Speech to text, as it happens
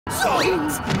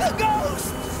Zoinks! The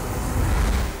ghost!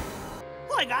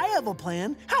 Like I have a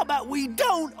plan. How about we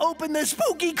don't open the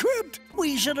spooky crypt?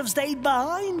 We should have stayed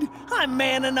behind. I'm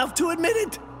man enough to admit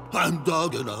it. I'm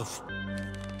dog enough.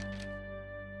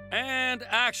 And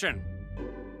action.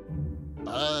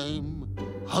 I'm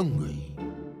hungry.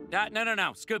 No,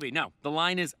 Scooby, no. The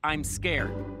line is, I'm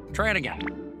scared. Try it again.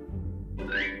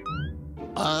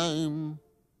 I'm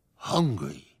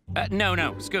hungry. No,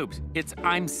 Scoobs. It's,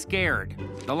 I'm scared.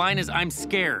 The line is, I'm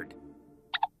scared.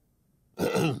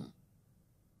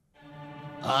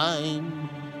 I'm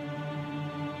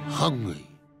hungry.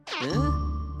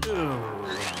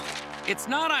 It's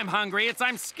not I'm hungry, it's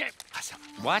I'm scared.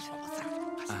 What?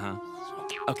 Uh-huh.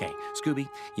 Okay, Scooby,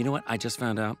 you know what I just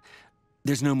found out?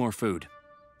 There's no more food.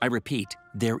 I repeat,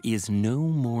 there is no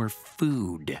more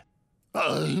food.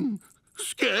 I'm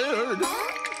scared.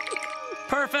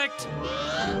 Perfect.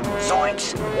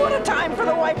 Zoinks! What a time for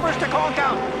the wipers to conk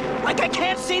out! Like I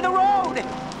can't see the road!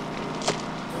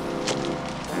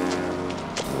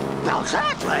 How's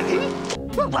that, Raggy?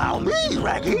 Allow me,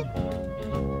 Raggy.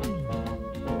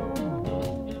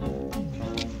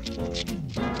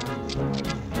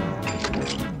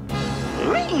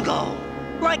 Ringo!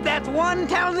 Like that one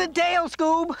talented Dale,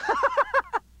 Scoob!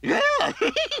 Yeah!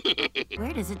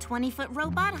 Where does a 20-foot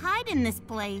robot hide in this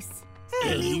place?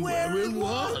 Anywhere it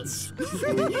wants.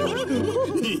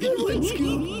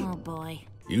 Oh, boy.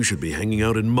 You should be hanging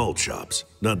out in malt shops,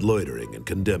 not loitering in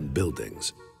condemned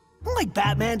buildings. Like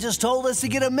Batman just told us to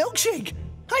get a milkshake.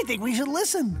 I think we should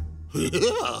listen.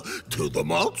 Yeah, to the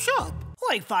malt shop.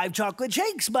 Like 5 chocolate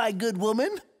shakes, my good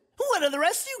woman. What are the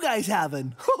rest of you guys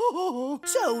having?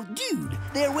 So, dude,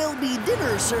 there will be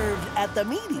dinner served at the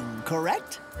meeting,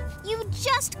 correct? You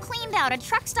just cleaned out a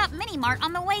truck stop mini mart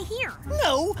on the way here.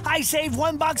 No, I saved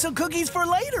 1 box of cookies for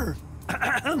later.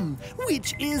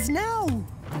 Which is now.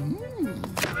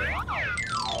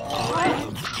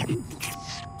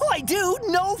 Like, dude,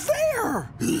 no fair.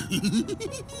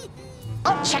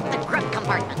 I'll check the grub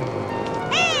compartment.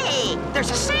 Hey, there's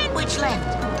a sandwich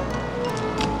left.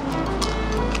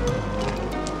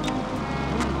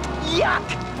 Yuck!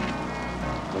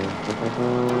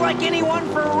 Like anyone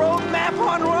for a road map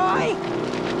on Rye?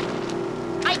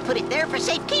 I put it there for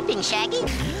safekeeping, Shaggy.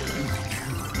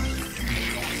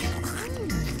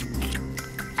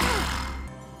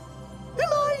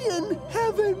 Am I in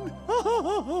heaven?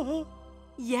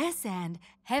 Yes, and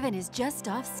heaven is just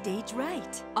off stage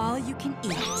right. All you can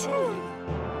eat.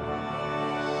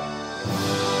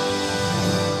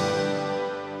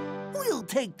 We'll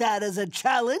take that as a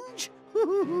challenge.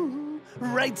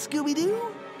 Right, Scooby-Doo?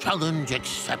 Challenge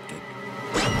accepted.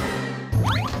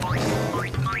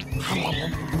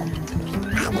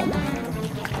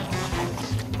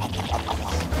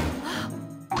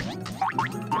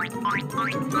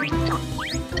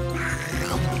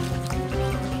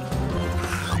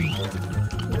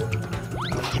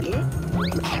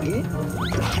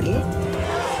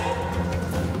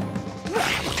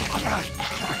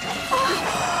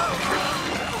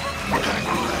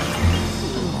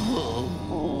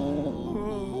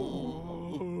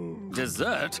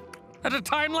 Dessert? At a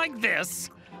time like this?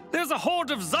 There's a horde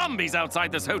of zombies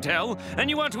outside this hotel, and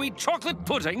you want to eat chocolate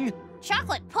pudding?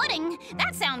 Chocolate pudding?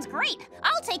 That sounds great.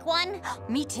 I'll take one.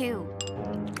 Me too.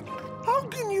 How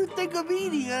can you think of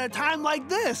eating at a time like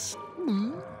this?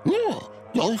 Yeah,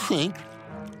 don't think.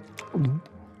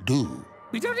 Do.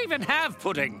 We don't even have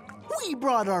pudding. We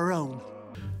brought our own.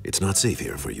 It's not safe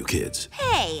here for you kids.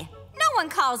 Hey, no one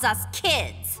calls us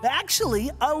kids.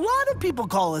 Actually, a lot of people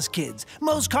call us kids,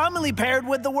 most commonly paired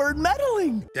with the word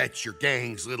meddling. That's your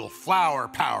gang's little flower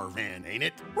power van, ain't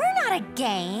it? We're not a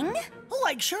gang.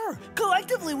 Like, sure,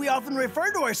 collectively we often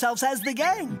refer to ourselves as the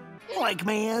gang. Like,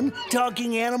 man,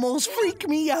 talking animals freak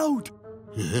me out.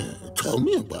 Yeah, tell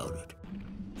me about it.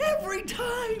 Every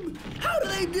time! How do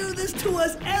they do this to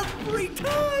us every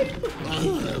time? I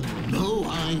have no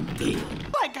idea.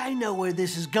 Like I know where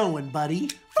this is going, buddy.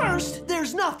 First,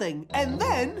 there's nothing, and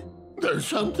then... There's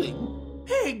something.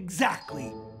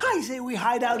 Exactly. I say we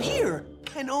hide out here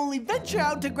and only venture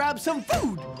out to grab some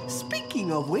food.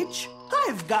 Speaking of which,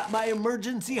 I've got my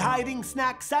emergency hiding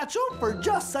snack satchel for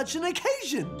just such an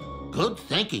occasion. Good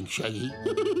thinking, Shaggy.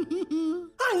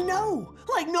 I know.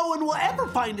 Like no one will ever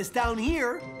find us down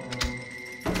here.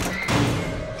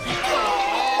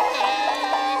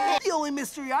 The only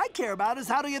mystery I care about is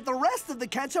how to get the rest of the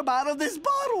ketchup out of this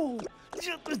bottle.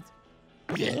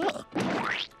 Yeah.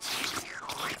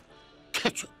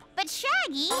 Ketchup. But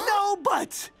Shaggy... No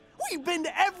buts. We've been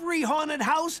to every haunted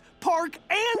house, park,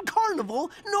 and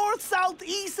carnival north, south,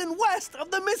 east, and west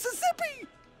of the Mississippi.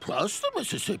 Plus the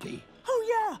Mississippi. Oh,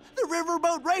 yeah, the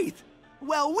riverboat Wraith.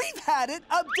 Well, we've had it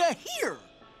up to here.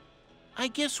 I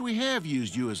guess we have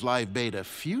used you as live bait a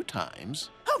few times.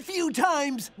 A few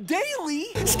times daily.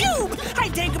 Scoob, I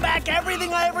take back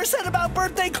everything I ever said about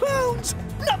birthday clowns.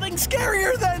 Nothing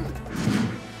scarier than...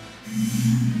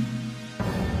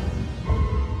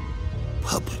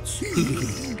 Puppets.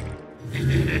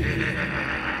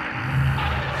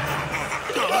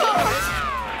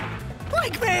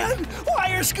 Like, man,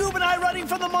 why are Scoob and I running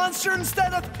from the monster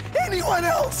instead of anyone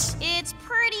else? It's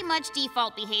pretty much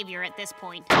default behavior at this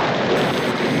point.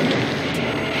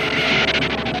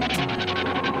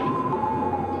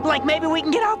 Like maybe we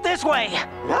can get out this way.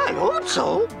 I hope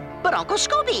so. But Uncle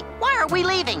Scooby, why are we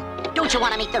leaving? Don't you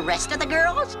want to meet the rest of the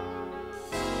girls?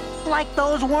 Like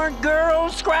those weren't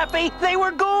girls, Scrappy. They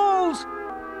were ghouls.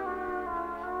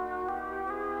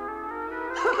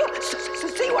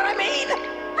 See what I mean?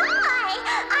 Hi,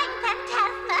 I'm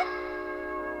Phantasma.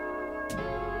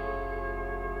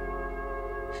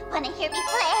 Wanna hear me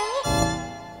play?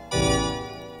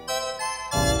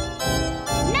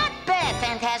 Not bad,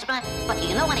 Phantasma. But do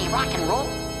you know any rock and roll?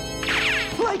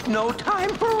 Like no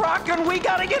time for rockin', we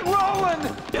gotta get rolling.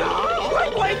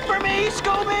 Like, wait for me,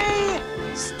 Scooby.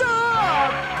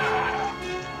 Stop!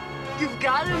 You've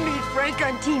got to meet Frank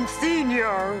on Team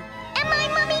Senior. And my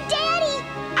mommy daddy.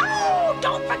 Oh,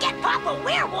 don't forget Papa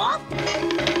Werewolf.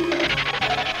 And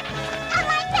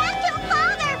my tattoo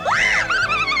father.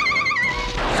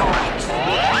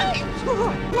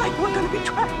 Like we're gonna be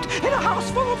trapped in a house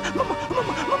full of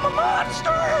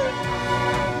monsters.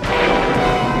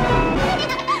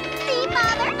 See,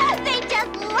 Father? They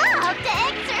just love to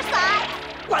exercise.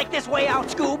 Like this way out,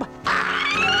 Scoob.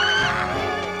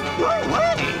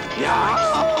 Yes!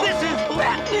 This is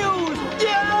bad news!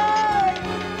 Yay!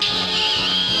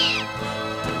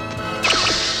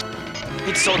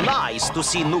 It's so nice to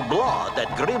see new blood at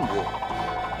Grimwood.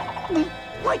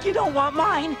 Like you don't want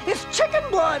mine. It's chicken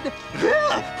blood.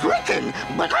 Yeah, chicken,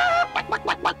 but...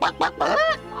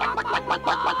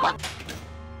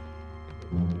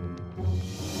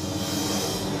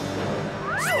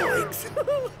 Zoinks!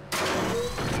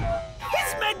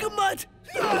 It's Mega Mutt!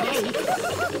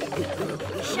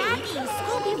 Shaggy,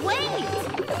 Scooby, wait!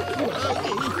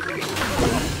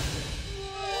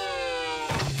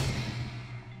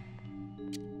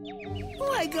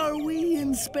 Like, are we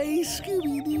in space,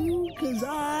 Scooby-Doo? 'Cause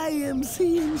I am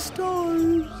seeing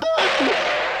stars.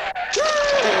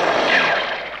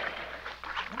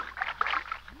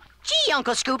 Gee,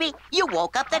 Uncle Scooby, you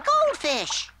woke up the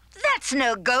goldfish. That's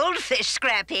no goldfish,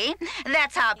 Scrappy.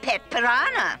 That's our pet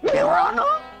piranha.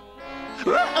 Piranha?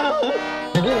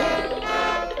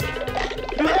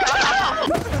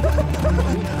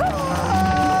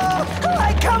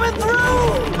 Like coming through!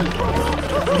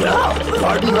 Yeah,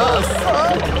 pardon us.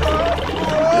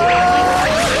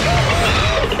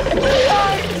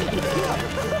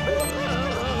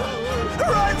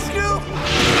 Run, Scoop!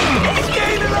 He's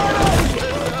gaining on us!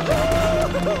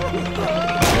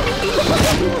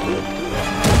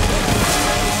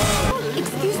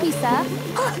 Excuse me, sir.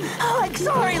 Like,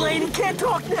 sorry, lady, can't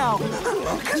talk now.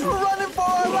 'Cause we're running for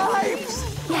our lives.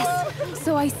 Yes,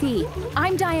 so I see.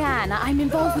 I'm Diane. I'm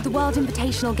involved with the World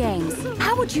Invitational Games.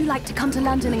 How would you like to come to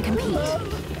London and compete?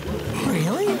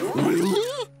 Really?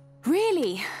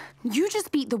 Really? You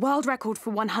just beat the world record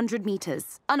for 100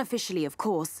 meters. Unofficially, of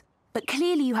course. But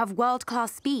clearly you have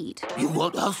world-class speed. You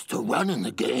want us to run in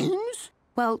the games?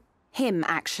 Well, him,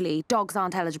 actually. Dogs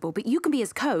aren't eligible, but you can be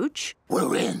his coach.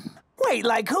 We're in. Wait,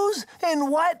 like who's and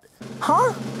what?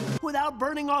 Huh? Without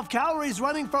burning off calories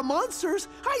running from monsters,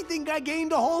 I think I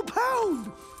gained a whole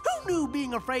pound. Who knew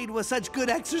being afraid was such good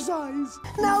exercise?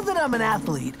 Now that I'm an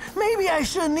athlete, maybe I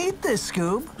shouldn't eat this,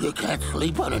 Scoob. You can't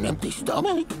sleep on an empty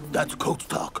stomach? That's coach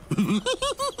talk.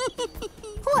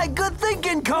 Like, good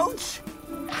thinking, Coach.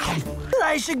 That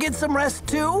I should get some rest,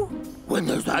 too? When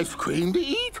there's ice cream to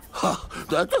eat? Huh,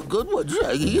 that's a good one,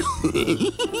 Shaggy.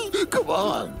 Come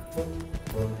on.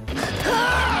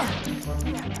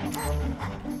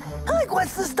 Like,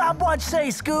 what's the stopwatch say,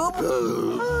 Scoob?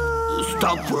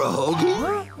 Stop for a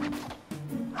hoagie?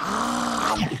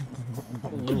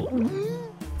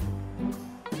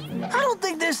 I don't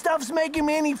think this stuff's making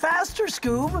me any faster,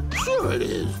 Scoob. Sure it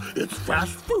is. It's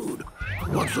fast food.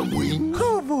 Want some wings?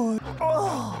 Oh, boy.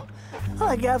 Oh,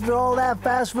 like after all that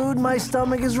fast food, my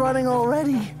stomach is running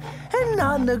already. And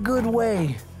not in a good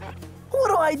way. What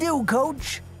do I do,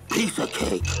 Coach? Piece of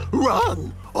cake.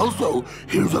 Run. Also,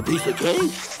 here's a piece of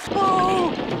cake.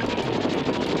 Oh!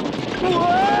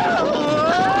 Whoa!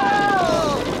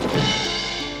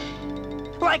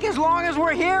 Like as long as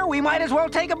we're here, we might as well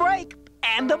take a break.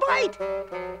 And a bite.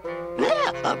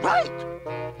 Yeah, a bite.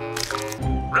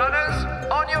 Runners,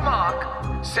 on your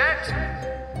mark, set.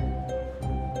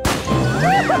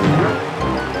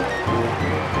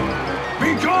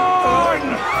 Be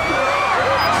gone!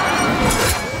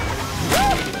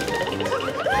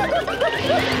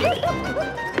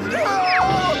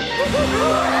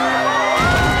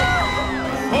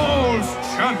 False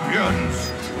champions,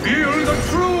 feel the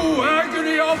true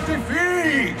agony of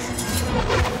defeat!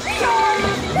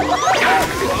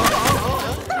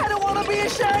 I don't want to be a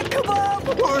shag kebab!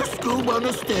 Or a Scoob on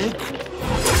a stick.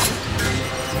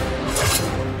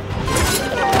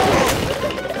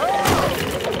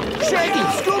 Shaggy,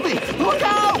 Scooby, look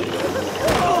out!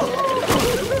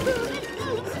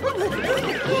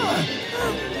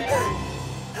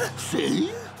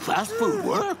 See? Fast food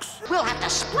works. We'll have to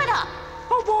split up.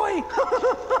 Oh, boy.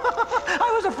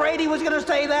 I was afraid he was going to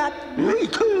say that. Me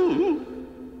too.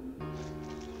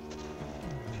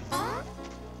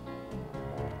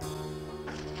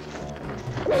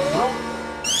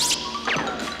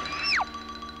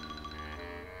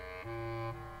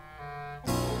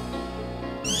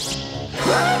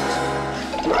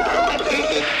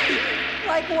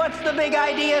 Like, what's the big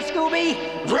idea, Scooby?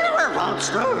 River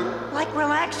monster. Like,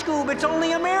 relax, Scoob. It's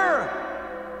only a mirror.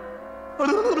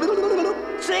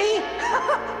 See?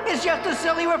 It's just a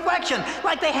silly reflection,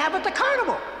 like they have at the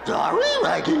carnival. Sorry,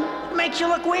 Raggy. Makes you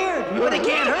look weird, but it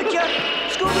can't hurt you.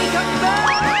 Scooby comes back!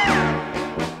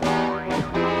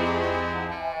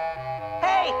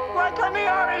 Hey, let me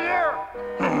out of here!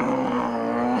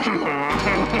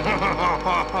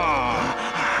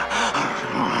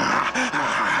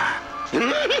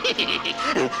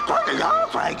 Turn it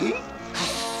off, Raggy.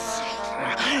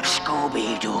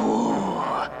 Scooby-Doo.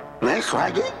 Yes,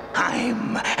 Raggy?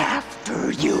 I'm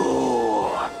after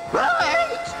you.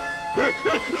 Right!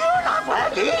 You're not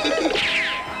Raggy!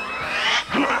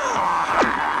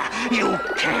 You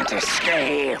can't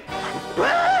escape.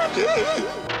 Raggy!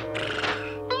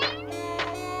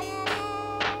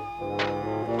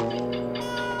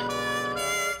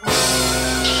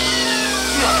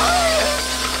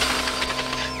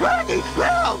 Raggy,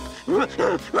 help!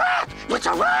 Rat! It's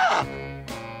a rat!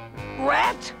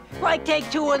 Rat? Like, take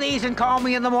 2 of these and call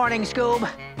me in the morning, Scoob.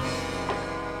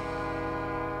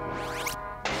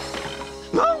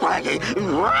 No, Raggy!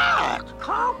 Rat!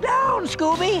 Calm down,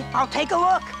 Scooby. I'll take a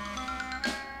look.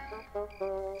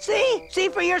 See? See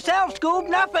for yourself, Scoob.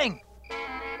 Nothing.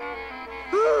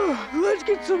 Let's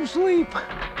get some sleep.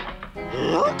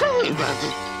 Okay,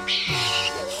 Raggy.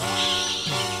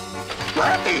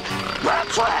 Raggy!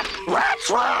 Rat's rat! Rat's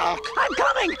rat! I'm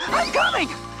coming! I'm coming!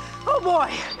 Oh,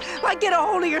 boy. Like, get a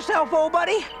hold of yourself, old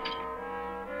buddy.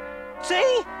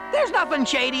 See? There's nothing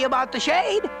shady about the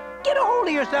shade. Get a hold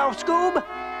of yourself, Scoob.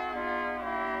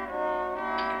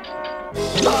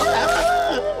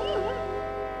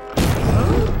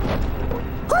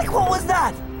 Like, what was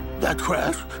that? That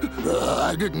crash?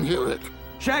 I didn't hear it.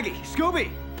 Shaggy,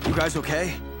 Scooby! You guys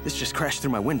okay? This just crashed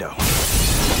through my window.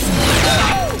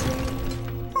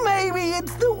 Maybe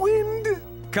it's the wind.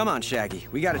 Come on, Shaggy.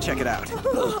 We gotta check it out.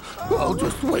 I'll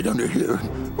just wait under here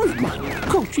and read my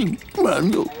coaching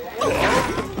manual.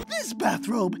 This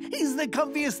bathrobe is the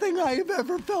comfiest thing I have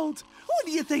ever felt. What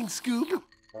do you think, Scoob?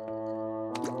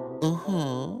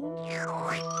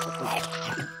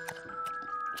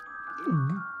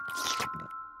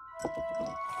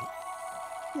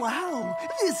 Wow,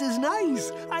 this is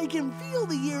nice. I can feel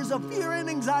the years of fear and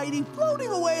anxiety floating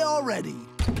away already.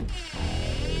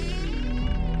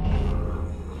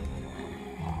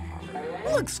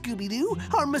 Look, Scooby-Doo,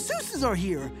 our masseuses are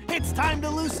here. It's time to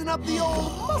loosen up the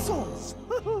old muscles.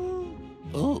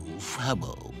 Oh,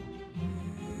 Fabo.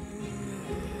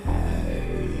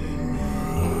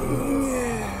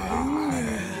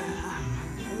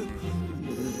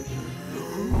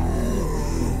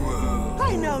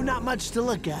 I know not much to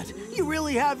look at. You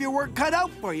really have your work cut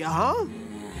out for you, huh?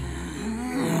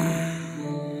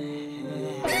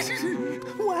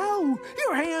 Wow,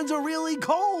 your hands are really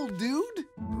cold, dude.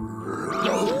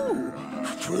 Oh,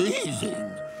 freezing.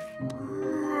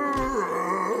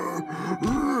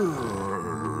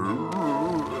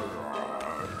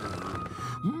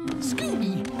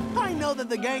 Scooby, I know that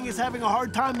the gang is having a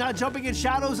hard time not jumping in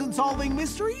shadows and solving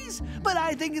mysteries, but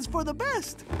I think it's for the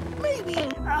best. Maybe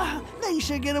they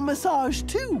should get a massage,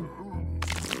 too.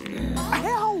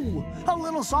 Ow! A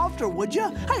little softer, would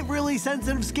ya? I have really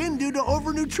sensitive skin due to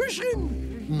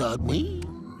overnutrition. Not me.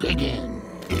 Again.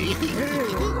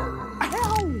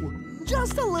 Ow!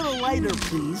 Just a little lighter,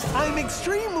 please. I'm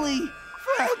extremely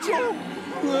fragile.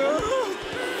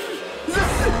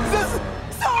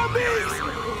 Zombies!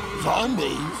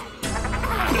 Zombies?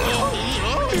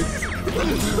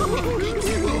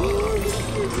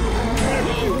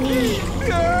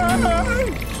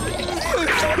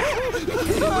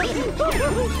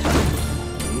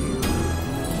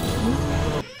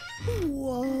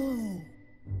 Whoa.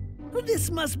 This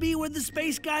must be where the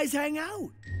space guys hang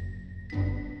out.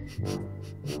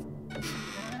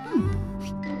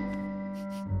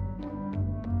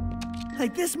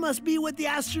 Like this must be what the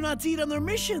astronauts eat on their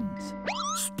missions.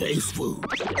 Space food.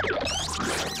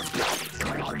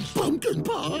 Pumpkin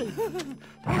pie.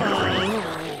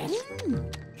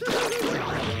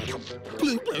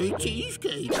 Blueberry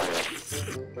cheesecake.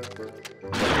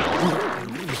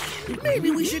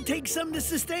 Maybe we should take some to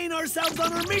sustain ourselves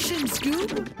on our mission,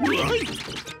 Scoob. Right.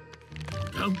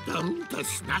 Countdown to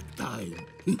snack time.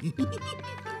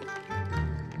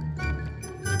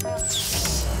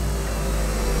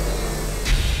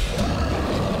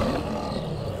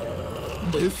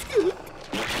 Biscuit.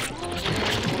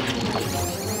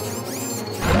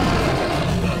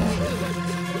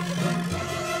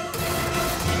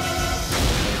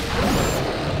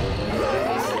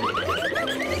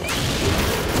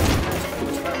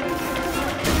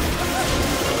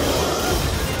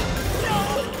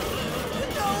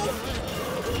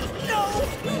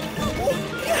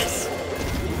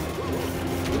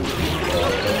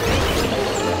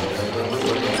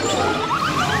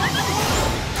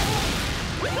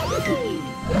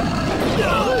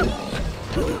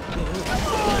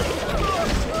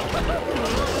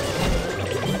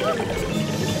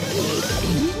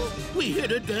 We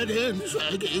hit a dead end,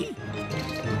 Shaggy.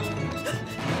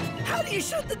 How do you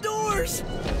shut the doors?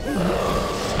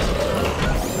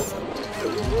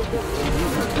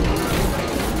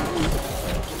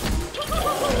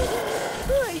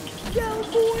 Like,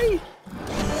 cowboy.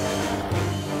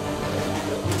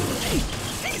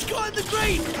 He's caught the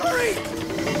grate. Hurry!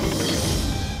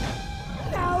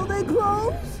 Now they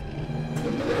close.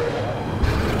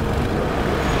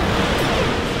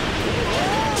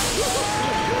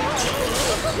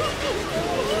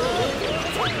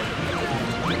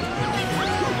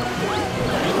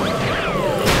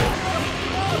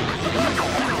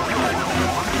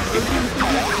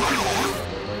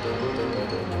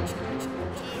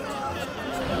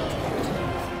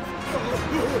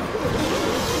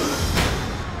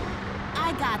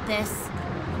 I got this.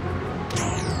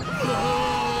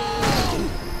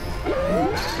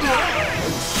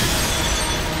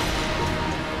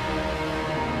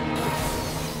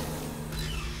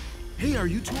 Hey, are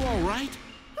you two all right?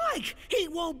 Like, he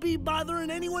won't be bothering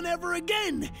anyone ever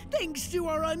again, thanks to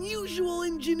our unusual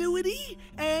ingenuity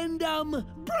and,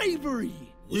 bravery.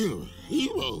 We're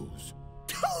heroes.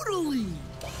 Totally!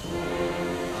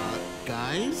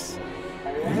 Guys?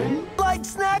 Like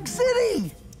Snack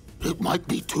City! It might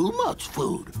be too much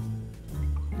food.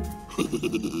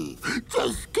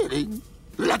 Just kidding.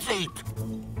 Let's eat.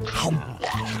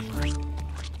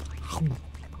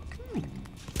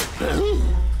 Hey,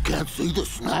 can't see the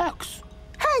snacks.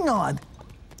 Hang on.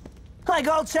 Like,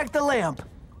 I'll check the lamp.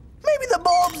 Maybe the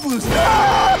bulb's loose.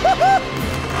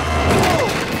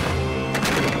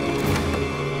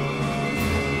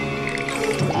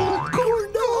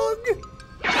 Corn dog!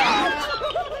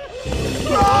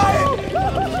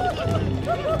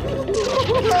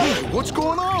 Hey, what's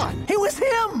going on? It was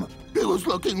him! He was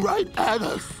looking right at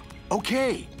us.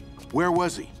 Okay, where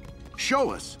was he?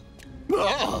 Show us.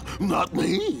 Not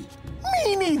me.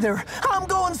 Me neither. I'm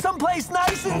going someplace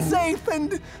nice and safe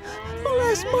and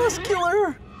less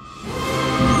muscular.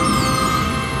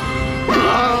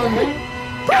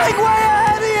 Break way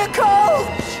ahead of you,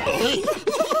 Coach!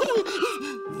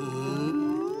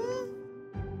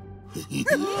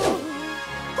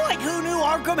 Like who knew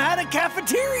Arkham had a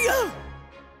cafeteria?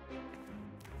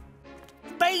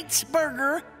 Bates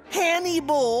Burger, Hanny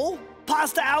Bowl,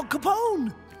 Pasta Al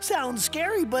Capone. Sounds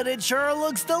scary, but it sure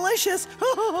looks delicious.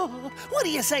 What do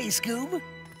you say, Scoob?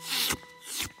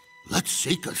 Let's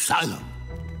seek asylum.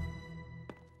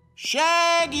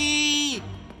 Shaggy!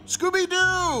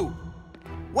 Scooby-Doo!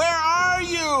 Where are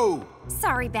you?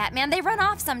 Sorry, Batman, they run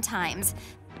off sometimes.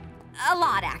 A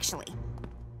lot, actually.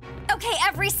 Okay,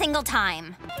 every single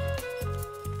time.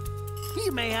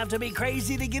 You may have to be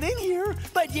crazy to get in here,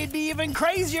 but you'd be even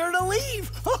crazier to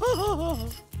leave. Ooh,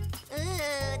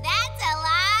 that's a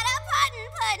lot of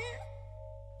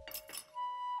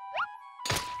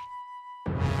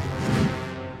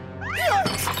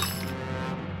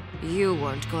You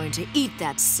weren't going to eat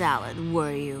that salad,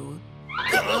 were you?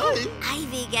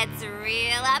 Ivy gets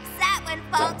real upset when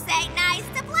folks ain't nice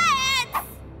to plants.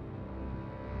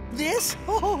 This?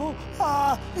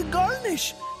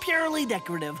 Garnish. Purely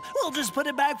decorative. We'll just put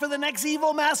it back for the next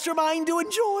evil mastermind to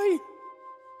enjoy.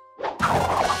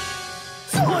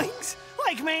 Zoinks!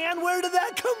 Like man, where did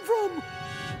that come from?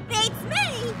 Beats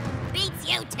me! Beats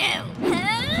you too!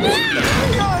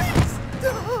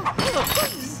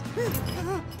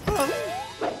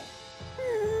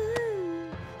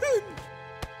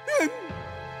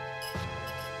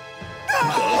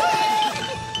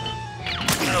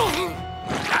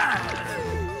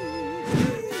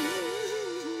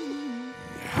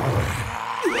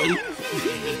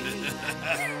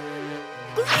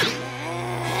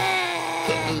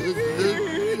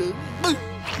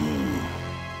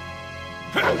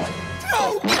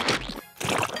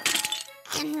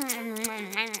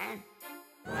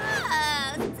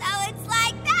 Oh, so it's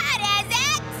like that, is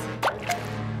it?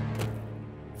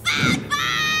 Food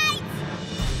fight!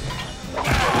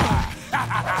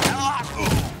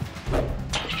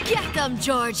 Get them,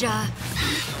 Georgia!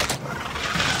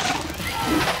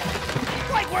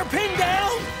 Like we're pinned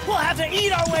down? We'll have to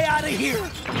eat our way out of here.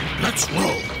 Let's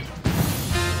roll.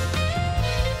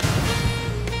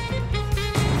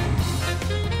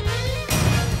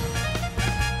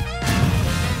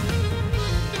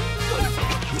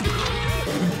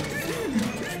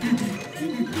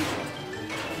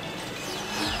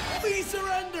 We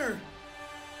surrender.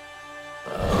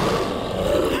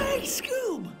 Hey,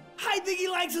 Scoob! I think he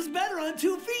likes us better on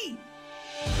 2 feet.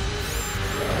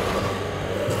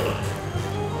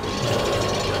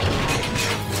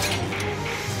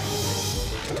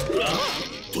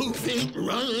 2 feet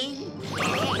running.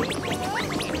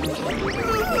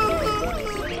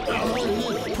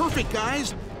 Perfect,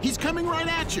 guys. He's coming right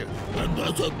at you. And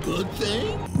that's a good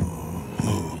thing.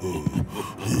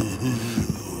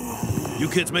 You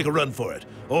kids make a run for it.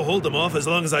 I'll hold them off as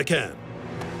long as I can.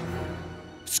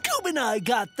 Scoob and I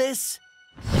got this.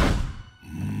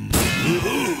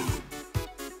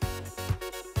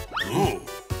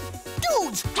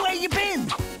 Dudes, where you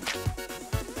been?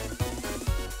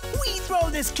 We throw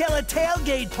this killer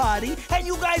tailgate party, and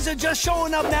you guys are just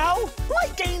showing up now? My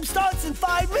game starts in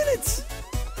 5 minutes.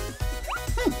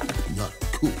 Not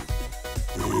cool.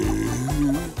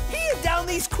 Here, down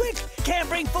these quick. Can't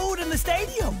bring food in the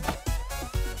stadium.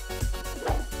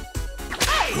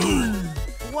 Hey!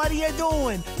 What are you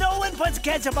doing? No one puts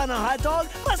ketchup on a hot dog.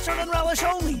 Mustard and relish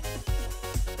only.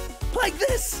 Like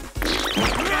this.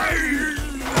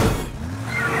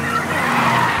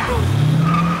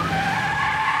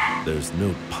 There's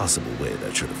no possible way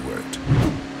that should have worked.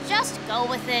 Just go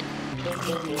with it.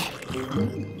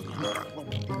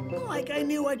 Like I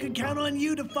knew I could count on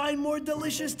you to find more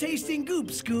delicious tasting goop,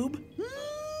 Scoob.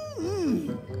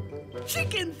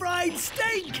 Chicken fried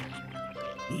steak.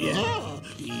 Yeah,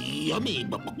 yummy.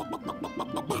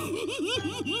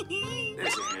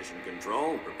 This is Mission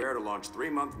Control. Prepare to launch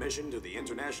 3-month mission to the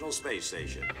International Space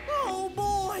Station. Oh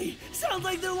boy! Sounds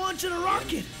like they're launching a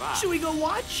rocket. Should we go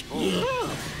watch? 4, 3, 2,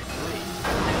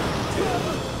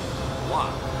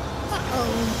 1.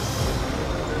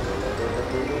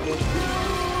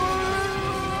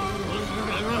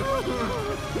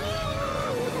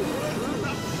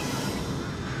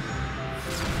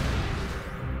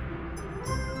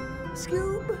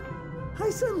 Scoob, I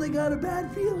suddenly got a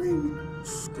bad feeling.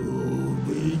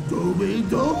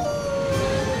 Scooby-Dooby-Doo!